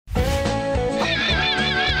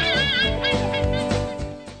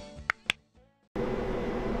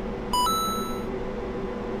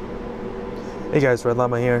Hey guys, Red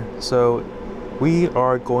Llama here. So we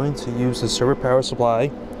are going to use the server power supply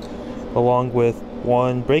along with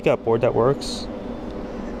one breakout board that works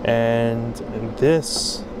and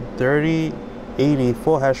this 3080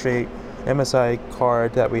 full hash rate MSI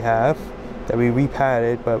card that we have that we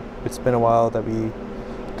repadded, but it's been a while that we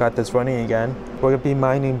got this running again. We're going to be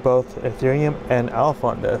mining both Ethereum and Alpha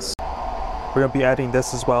on this. We're going to be adding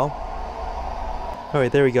this as well.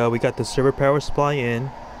 Alright, there we go. We got the server power supply in.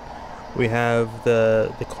 We have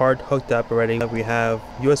the card hooked up already. We have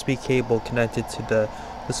USB cable connected to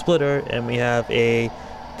the splitter, and we have a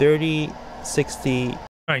 3060.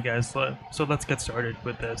 Alright guys, so let's get started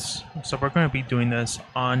with this. So we're going to be doing this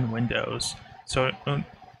on Windows. So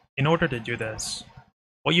in order to do this,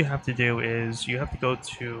 what you have to do is you have to go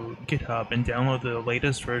to GitHub and download the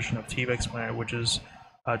latest version of TVEX Planner, which is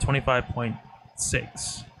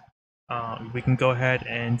 25.6. We can go ahead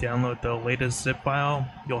and download the latest zip file.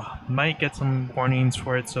 You might get some warnings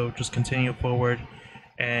for it, so just continue forward.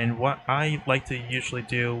 And what I like to usually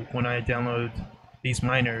do when I download these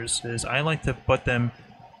miners is I like to put them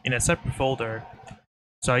in a separate folder.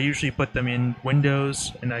 So I usually put them in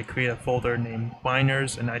Windows, and I create a folder named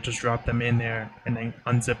miners, and I just drop them in there and then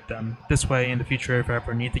unzip them. This way in the future, if I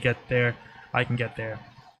ever need to get there, I can get there.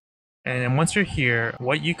 And then once you're here,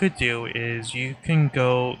 what you could do is you can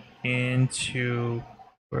go into,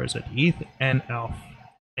 where is it, ETH and ALF,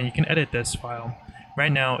 and you can edit this file.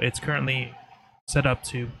 Right now it's currently set up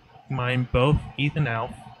to mine both ETH and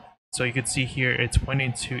ALF, so you can see here it's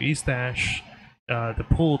pointing to Estash, the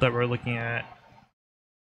pool that we're looking at,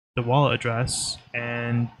 the wallet address,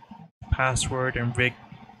 and password and rig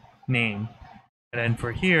name. And then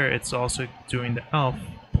for here it's also doing the ALF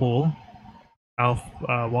pool, ALF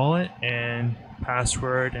wallet, and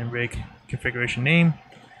password and rig configuration name.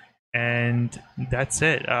 And that's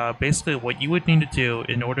it. Basically what you would need to do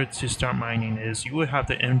in order to start mining is you would have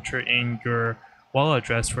to enter in your wallet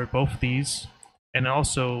address for both of these, and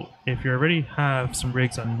also if you already have some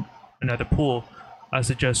rigs on another pool, I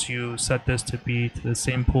suggest you set this to be to the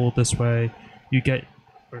same pool. This way you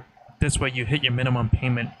hit your minimum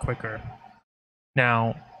payment quicker.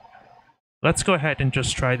 Now let's go ahead and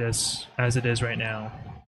just try this as it is right now.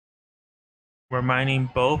 We're mining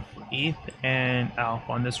both ETH and ALF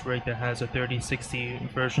on this rig that has a 3060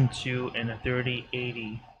 version 2 and a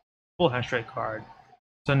 3080 full hash rate card.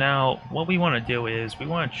 So now what we want to do is we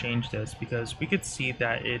want to change this, because we could see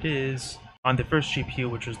that it is on the first GPU,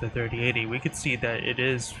 which is the 3080, we could see that it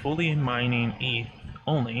is fully mining ETH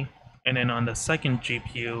only, and then on the second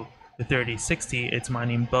GPU, the 3060, it's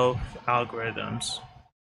mining both algorithms.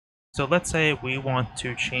 So let's say we want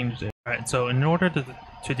to change it. Alright, so in order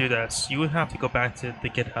to do this, you would have to go back to the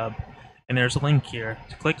GitHub, and there's a link here.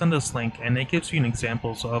 To click on this link, and it gives you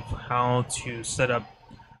examples of how to set up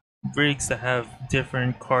rigs that have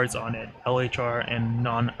different cards on it, LHR and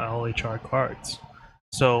non-LHR cards.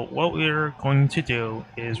 So what we're going to do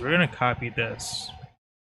is we're going to copy this,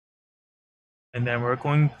 and then we're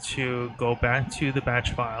going to go back to the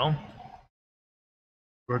batch file.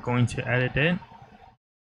 We're going to edit it.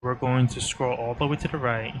 We're going to scroll all the way to the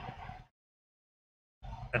right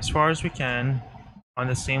as far as we can on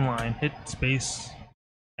the same line, hit space,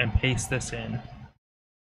 and paste this in.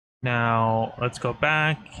 Now let's go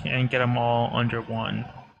back and get them all under one.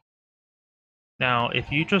 Now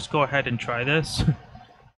if you just go ahead and try this,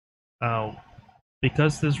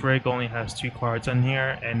 because this rig only has 2 cards on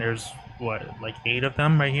here and there's what, like 8 of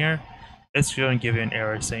them right here, it's going to give you an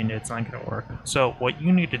error saying it's not going to work. So what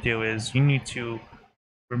you need to do is you need to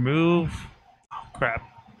remove, oh crap,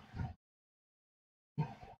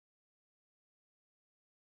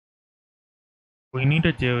 what you need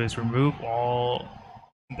to do is remove all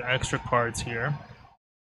the extra cards here.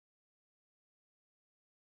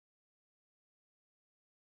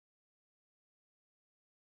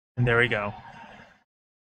 And there we go.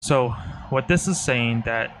 So what this is saying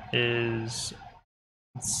that is,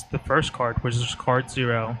 it's the first card, which is card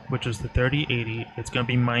 0, which is the 3080. It's going to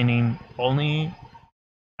be mining only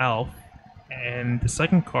ALF, and the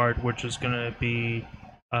second card, which is going to be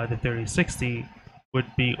the 3060,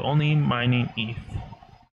 would be only mining ETH.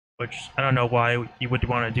 Which I don't know why you would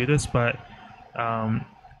want to do this, but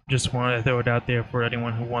just want to throw it out there for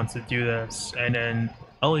anyone who wants to do this. And then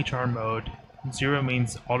LHR mode, 0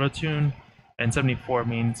 means auto tune, and 74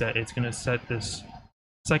 means that it's going to set this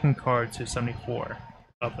second card to 74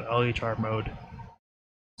 of the LHR mode.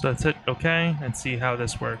 So let's hit OK and see how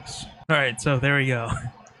this works. Alright, so there we go.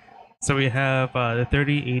 So we have the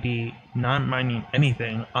 3080 not mining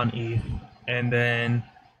anything on ETH, and then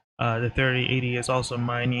the 3080 is also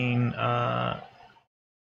mining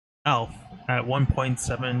ALF at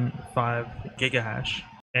 1.75 gigahash,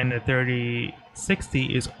 and the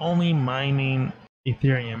 3060 is only mining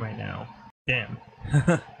Ethereum right now. Damn.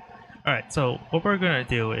 Alright, so what we're gonna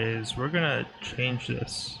do is we're gonna change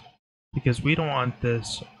this because we don't want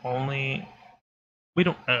this only. I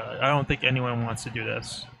don't think anyone wants to do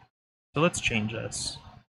this. So let's change this.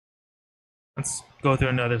 Let's go through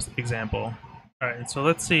another example. Alright, so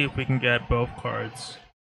let's see if we can get both cards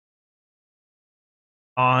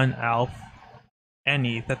on ALF and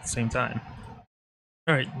ETH at the same time.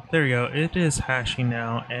 Alright, there we go. It is hashing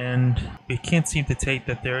now, and we can't seem to take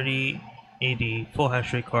the 3080 full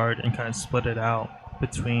hash rate card and kind of split it out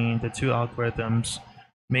between the two algorithms,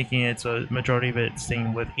 making it so the majority of it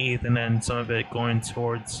staying with ETH and then some of it going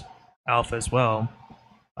towards ALF as well.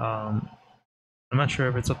 I'm not sure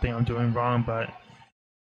if it's something I'm doing wrong, but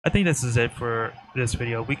I think this is it for this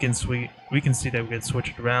video. We can see that we can switch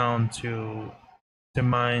it around to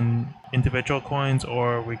mine individual coins,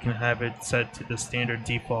 or we can have it set to the standard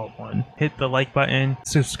default one. Hit the like button,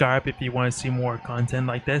 subscribe if you want to see more content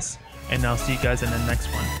like this, and I'll see you guys in the next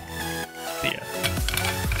one. See ya.